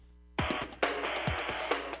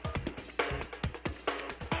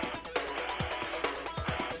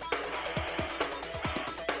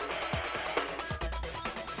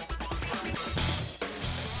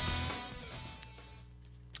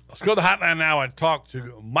Let's go to the hotline now and talk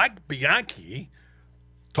to Mike Bianchi,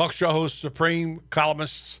 talk show host, supreme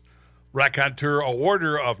columnist, raconteur,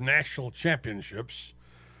 awarder of national championships.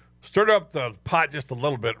 Stirred up the pot just a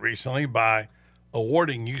little bit recently by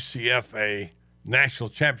awarding UCF a national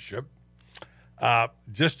championship.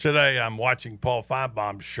 Just today, I'm watching Paul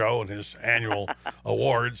Feinbaum's show and his annual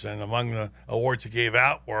awards, and among the awards he gave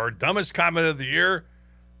out were Dumbest Comment of the Year,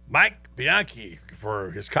 Mike Bianchi,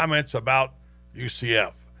 for his comments about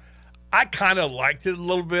UCF. I kind of liked it a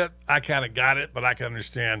little bit. I kind of got it, but I can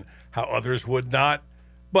understand how others would not.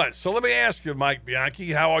 But so let me ask you, Mike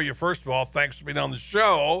Bianchi, how are you? First of all, thanks for being on the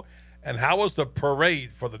show. And how was the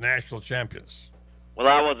parade for the national champions? Well,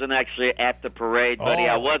 I wasn't actually at the parade, buddy.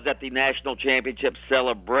 I was at the national championship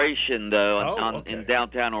celebration, though, in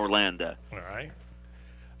downtown Orlando. All right.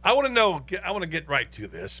 I want to know. I want to get right to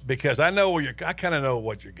this because I know where I kind of know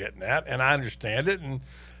what you're getting at, and I understand it. And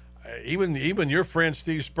even your friend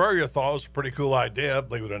Steve Spurrier thought it was a pretty cool idea,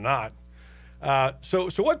 believe it or not. So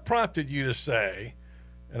what prompted you to say,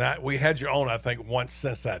 and we had your own, I think, once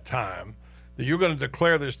since that time, that you're going to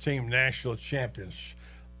declare this team national champions,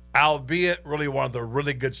 albeit really one of the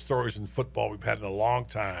really good stories in football we've had in a long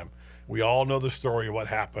time. We all know the story of what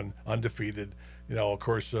happened, undefeated. You know, of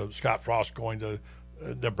course, Scott Frost going to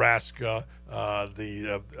Nebraska,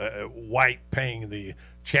 the White paying the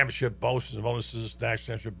championship bonuses, national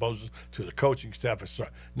championship bonuses to the coaching staff. It's a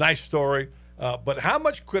nice story. But how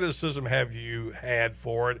much criticism have you had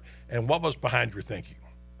for it, and what was behind your thinking?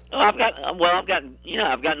 I've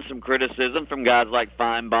gotten some criticism from guys like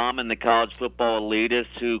Feinbaum and the college football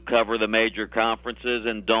elitists who cover the major conferences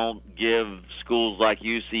and don't give schools like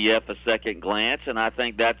UCF a second glance, and I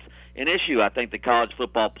think that's an issue. I think the College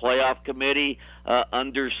Football Playoff Committee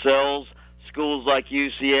undersells schools like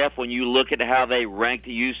UCF. When you look at how they ranked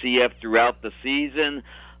UCF throughout the season,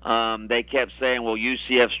 they kept saying, well,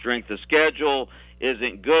 UCF's strength of schedule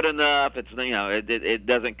isn't good enough. It's, it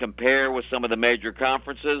doesn't compare with some of the major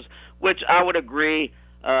conferences, which I would agree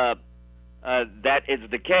that is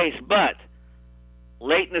the case. But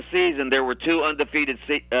late in the season, there were two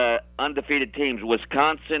undefeated teams,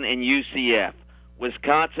 Wisconsin and UCF.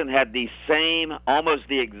 Wisconsin had almost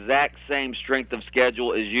the exact same strength of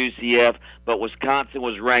schedule as UCF, but Wisconsin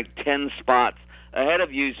was ranked 10 spots ahead of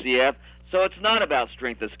UCF. So it's not about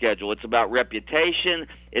strength of schedule. It's about reputation.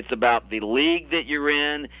 It's about the league that you're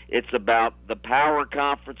in. It's about the power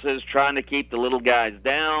conferences trying to keep the little guys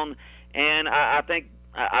down. And I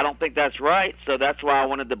don't think that's right. So that's why I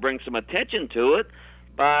wanted to bring some attention to it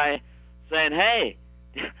by saying, hey,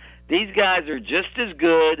 these guys are just as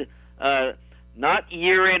good. Not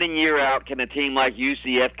year in and year out can a team like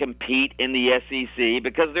UCF compete in the SEC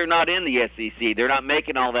because they're not in the SEC. They're not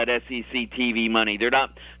making all that SEC TV money. They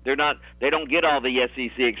don't get all the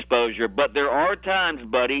SEC exposure. But there are times,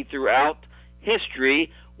 buddy, throughout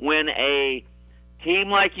history when a team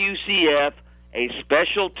like UCF, a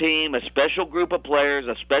special team, a special group of players,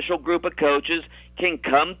 a special group of coaches can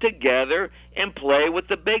come together and play with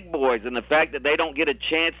the big boys. And the fact that they don't get a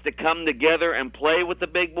chance to come together and play with the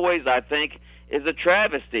big boys, I think, is a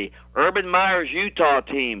travesty. Urban Meyer's Utah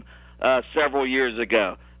team several years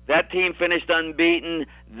ago. That team finished unbeaten.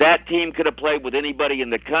 That team could have played with anybody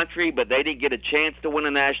in the country, but they didn't get a chance to win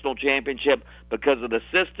a national championship because of the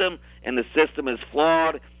system, and the system is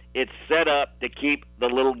flawed. It's set up to keep the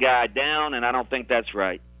little guy down, and I don't think that's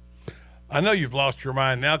right. I know you've lost your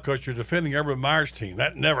mind now because you're defending Urban Meyer's team.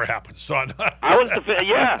 That never happened. So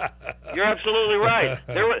yeah, you're absolutely right.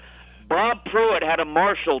 Bob Pruitt had a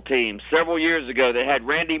Marshall team several years ago that had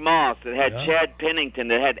Randy Moss, that had Chad Pennington,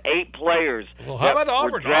 that had 8 players. Well, how about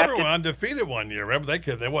Auburn? Auburn were undefeated one year. Remember,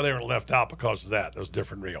 they were left out because of that. It was a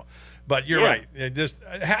different deal. But you're right.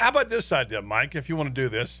 How about this idea, Mike? If you want to do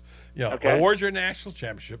this, award your national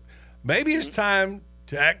championship. Maybe it's time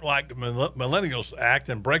to act like the millennials act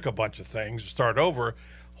and break a bunch of things and start over.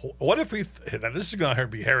 What if now this is going to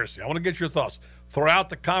be heresy. I want to get your thoughts. Throw out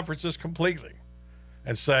the conferences completely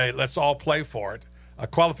and say, let's all play for it. A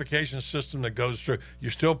qualification system that goes through. You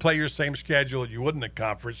still play your same schedule you would in a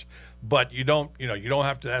conference, but you don't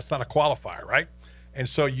have to. That's not a qualifier, right? And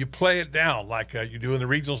so you play it down like you do in the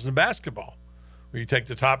regionals in basketball, where you take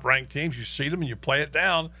the top-ranked teams, you seed them, and you play it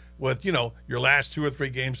down with, your last 2 or 3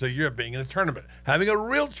 games of the year being in a tournament, having a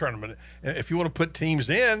real tournament. And if you want to put teams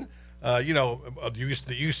in, the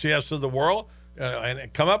UCFs of the world,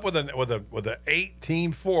 and come up with an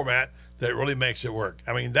 8-team format that really makes it work.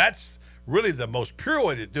 I mean, that's really the most pure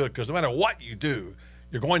way to do it because no matter what you do,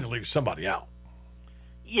 you're going to leave somebody out.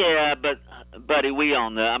 Yeah, but, buddy, we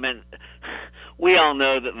all know. I mean, we all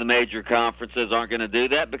know that the major conferences aren't going to do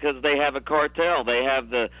that because they have a cartel. They have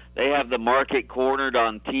the market cornered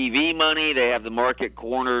on TV money. They have the market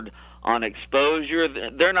cornered on exposure.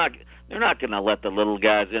 They're not going to let the little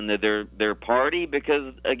guys into their party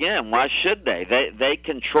because, again, why should they? They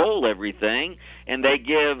control everything, and they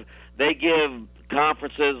give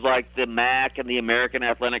conferences like the MAC and the American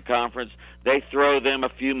Athletic Conference, they throw them a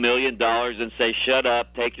few $1 million and say, shut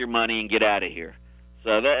up, take your money, and get out of here.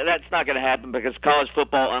 So that's not going to happen because college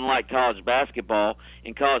football, unlike college basketball,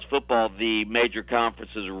 in college football, the major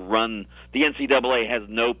conferences run. The NCAA has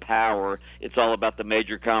no power. It's all about the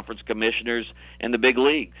major conference commissioners and the big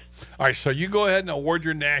leagues. All right, so you go ahead and award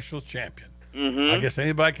your national champion. Mm-hmm. I guess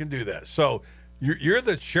anybody can do that. So you're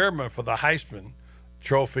the chairman for the Heisman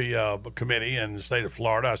Trophy Committee in the state of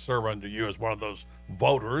Florida. I serve under you as one of those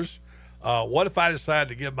voters. What if I decide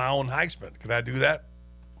to give my own Heisman? Can I do that?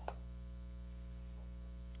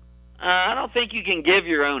 I don't think you can give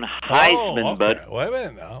your own Heisman, but wait a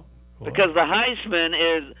minute now. Because the Heisman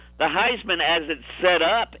as it's set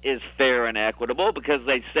up is fair and equitable because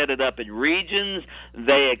they set it up in regions.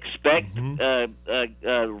 They expect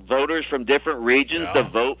voters from different regions to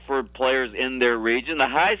vote for players in their region. The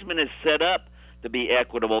Heisman is set up to be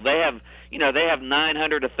equitable. They have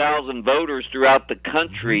 900, 1,000 voters throughout the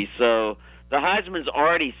country, so the Heisman's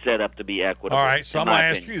already set up to be equitable. All right, so I'm going to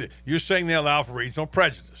ask you, you're saying they allow for regional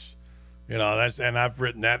prejudice. And I've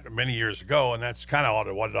written that many years ago, and that's kind of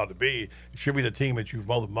what it ought to be. It should be the team that you've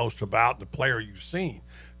known the most about, the player you've seen,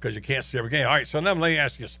 because you can't see every game. All right, so now let me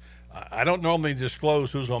ask you this. I don't normally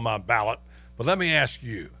disclose who's on my ballot, but let me ask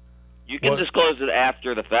you. You can disclose it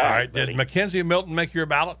after the fact. All right, buddy. Did Mackenzie Milton make your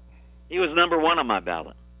ballot? He was number 1 on my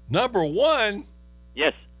ballot. Number 1?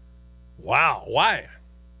 Yes. Wow, why?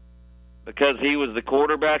 Because he was the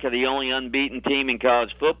quarterback of the only unbeaten team in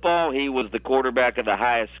college football. He was the quarterback of the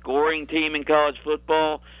highest scoring team in college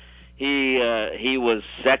football. He was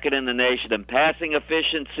second in the nation in passing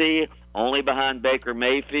efficiency, only behind Baker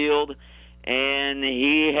Mayfield, and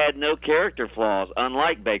he had no character flaws,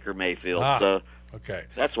 unlike Baker Mayfield. So okay,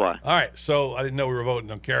 that's why. All right, so I didn't know we were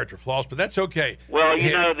voting on character flaws, but that's okay. Well,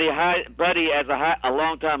 buddy, as a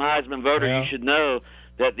longtime Heisman voter, you should know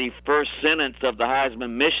that the first sentence of the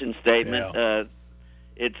Heisman mission statement,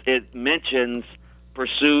 it mentions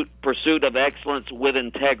pursuit of excellence with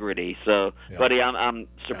integrity. So, buddy, I'm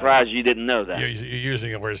surprised you didn't know that. You're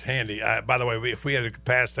using it where it's handy. By the way, if we had to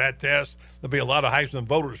pass that test, there'd be a lot of Heisman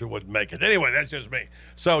voters who wouldn't make it. Anyway, that's just me.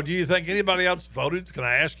 So, do you think anybody else voted, can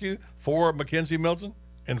I ask you, for Mackenzie Milton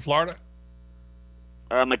in Florida?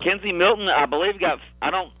 Mackenzie Milton, I believe,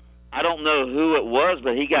 I don't know who it was,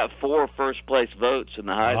 but he got 4 first-place votes in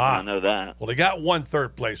the Heisman. I know that. Well, he got 1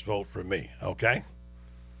 third-place vote from me, okay?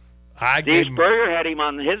 Steve Spurrier had him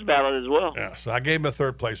on his ballot as well. Yeah, so I gave him a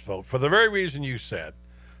third-place vote for the very reason you said.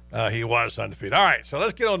 He was undefeated. All right, so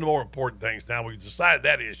let's get on to more important things now. We've decided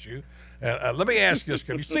that issue. Let me ask you this.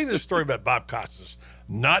 Have you seen this story about Bob Costas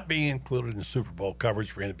not being included in Super Bowl coverage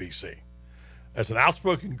for NBC? As an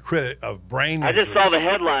outspoken critic of brain injuries. I just saw the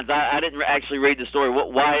headlines. I didn't actually read the story.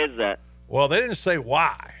 Why is that? Well, they didn't say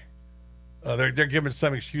why. They're giving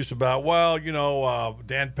some excuse about,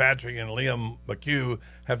 Dan Patrick and Liam McHugh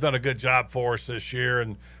have done a good job for us this year,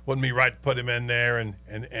 and wouldn't be right to put him in there.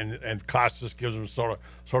 And Costas gives him sort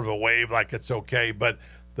of a wave like it's okay. But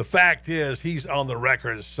the fact is, he's on the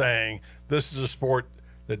record as saying this is a sport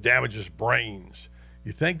that damages brains.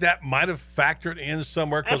 You think that might have factored in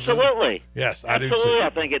somewhere? Absolutely. Yes, I do too. Absolutely, I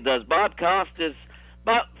think it does.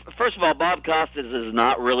 First of all, Bob Costas is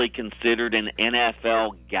not really considered an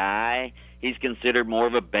NFL guy. He's considered more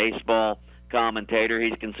of a baseball commentator.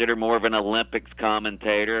 He's considered more of an Olympics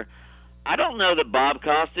commentator. I don't know that Bob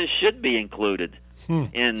Costas should be included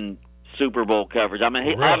in Super Bowl coverage. I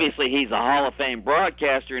mean, obviously he's a Hall of Fame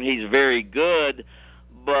broadcaster and he's very good,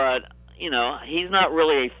 but he's not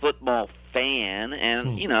really a football fan,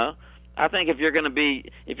 and I think if you're going to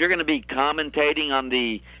be commentating if you're going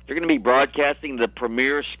to be broadcasting the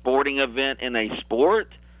premier sporting event in a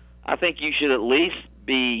sport, I think you should at least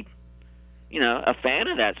be a fan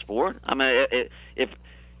of that sport. I mean,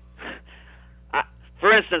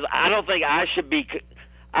 for instance, I don't think I should be.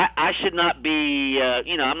 I should not be.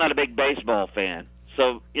 I'm not a big baseball fan,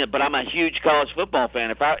 so but I'm a huge college football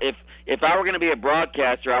fan. If I were going to be a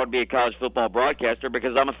broadcaster, I would be a college football broadcaster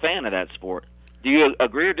because I'm a fan of that sport. Do you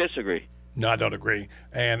agree or disagree? No, I don't agree.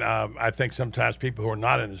 And I think sometimes people who are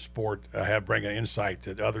not in the sport bring an insight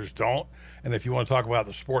that others don't. And if you want to talk about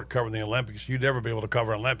the sport covering the Olympics, you'd never be able to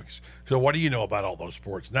cover Olympics. So what do you know about all those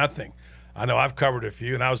sports? Nothing. I know I've covered a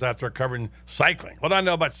few, and I was out there covering cycling. What do I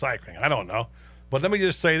know about cycling? I don't know. But let me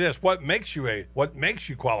just say this: what makes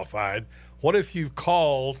you qualified? What if you've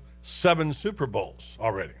called 7 Super Bowls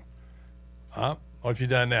already? Or have you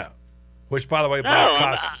done that? Which, by the way, Bob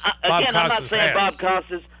Costas.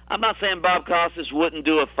 I'm not saying Bob Costas wouldn't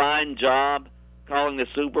do a fine job calling the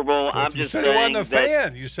Super Bowl. Well, I'm just saying he wasn't a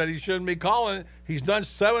fan. You said he shouldn't be calling it. He's done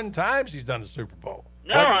 7 times. He's done the Super Bowl.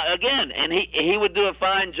 No, again, and he would do a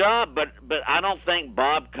fine job, but I don't think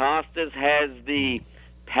Bob Costas has the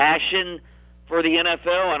passion for the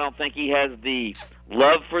NFL. I don't think he has the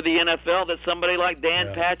love for the NFL that somebody like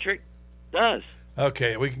Dan Patrick does.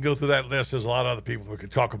 Okay, we can go through that list. There's a lot of other people we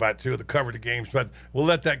could talk about, too, that cover the games, but we'll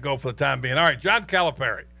let that go for the time being. All right, John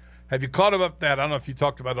Calipari. Have you caught up that? I don't know if you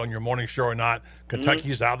talked about it on your morning show or not.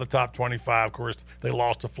 Kentucky's out of the top 25. Of course, they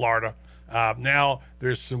lost to Florida. Now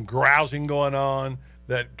there's some grousing going on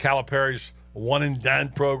that Calipari's one-and-done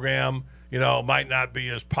program, might not be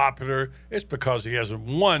as popular. It's because he hasn't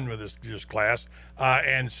won with his class.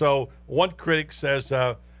 And so one critic says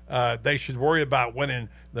they should worry about winning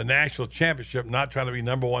the national championship, not trying to be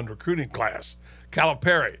number one recruiting class.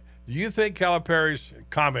 Calipari, do you think Calipari's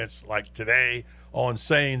comments like today on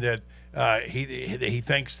saying that he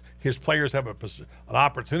thinks his players have an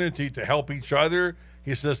opportunity to help each other?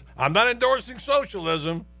 He says, I'm not endorsing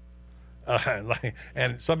socialism.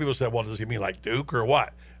 And some people said, well, does he mean like Duke or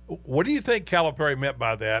what? What do you think Calipari meant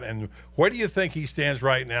by that, and where do you think he stands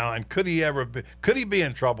right now? And could he be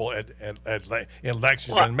in trouble in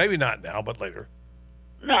Lexington? Maybe not now, but later.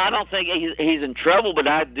 No, I don't think he's in trouble, but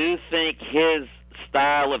I do think his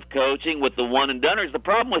style of coaching with the one-and-doners. The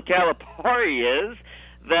problem with Calipari is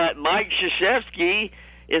that Mike Krzyzewski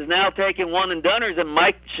is now taking one-and-doners, and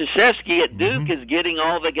Mike Krzyzewski at Duke is getting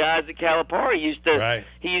all the guys that Calipari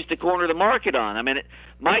used to corner the market on. I mean,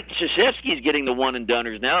 Mike Krzyzewski is getting the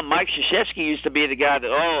one-and-doners now. Mike Krzyzewski used to be the guy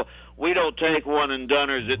that, we don't take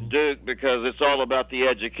one-and-doners at Duke because it's all about the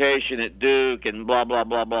education at Duke and blah, blah,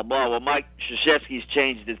 blah, blah, blah. Well, Mike Krzyzewski's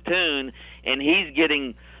changed his tune, and he's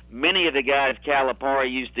getting many of the guys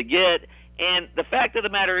Calipari used to get. And the fact of the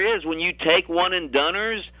matter is, when you take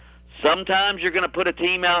one-and-doners, sometimes you're going to put a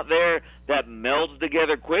team out there that melds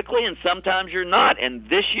together quickly, and sometimes you're not. And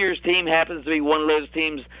this year's team happens to be one of those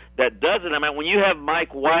teams that doesn't. I mean, when you have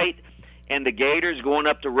Mike White and the Gators going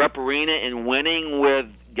up to Rupp Arena and winning with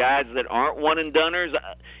guys that aren't one-and-doners,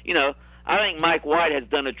 I think Mike White has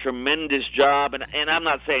done a tremendous job, and I'm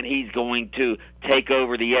not saying he's going to take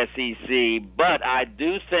over the SEC, but I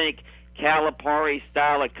do think Calipari's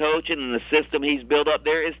style of coaching and the system he's built up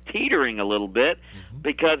there is teetering a little bit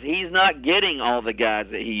because he's not getting all the guys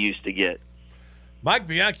that he used to get. Mike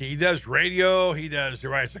Bianchi, he does radio, he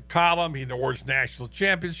writes a column, he awards national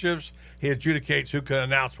championships, he adjudicates who can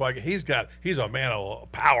announce what. He's a man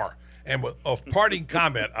of power. And with a parting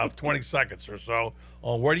comment of 20 seconds or so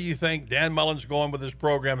on where do you think Dan Mullen's going with his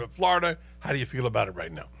program at Florida? How do you feel about it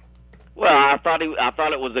right now? Well, I thought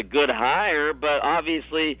it was a good hire, but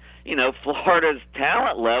obviously, Florida's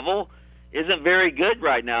talent level isn't very good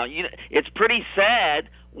right now. It's pretty sad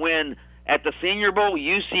when at the Senior Bowl,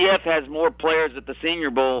 UCF has more players at the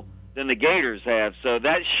Senior Bowl than the Gators have. So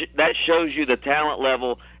that shows you the talent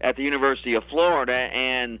level at the University of Florida.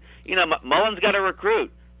 And Mullen's got to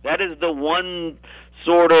recruit. That is the one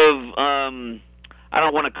sort of I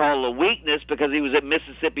don't want to call it a weakness because he was at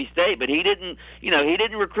Mississippi State, but he didn't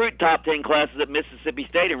recruit top 10 classes at Mississippi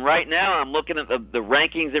State. And right now I'm looking at the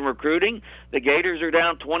rankings in recruiting. The Gators are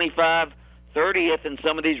down 30th in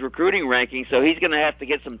some of these recruiting rankings, so he's going to have to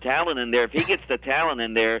get some talent in there. If he gets the talent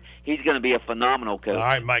in there, he's going to be a phenomenal coach. All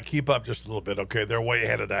right, Mike, keep up just a little bit. Okay, they're way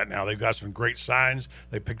ahead of that now. They've got some great signs.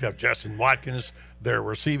 They picked up Justin Watkins. Their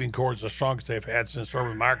receiving core is the strongest they've had since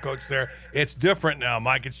Urban Meyer coached there. It's different now,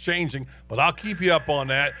 Mike. It's changing, but I'll keep you up on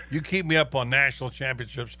that. You keep me up on national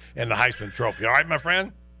championships and the Heisman Trophy. All right, my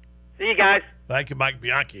friend? See you guys. Thank you, Mike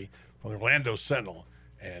Bianchi from the Orlando Sentinel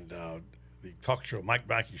and the talk show, Mike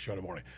Bianchi Show in the morning.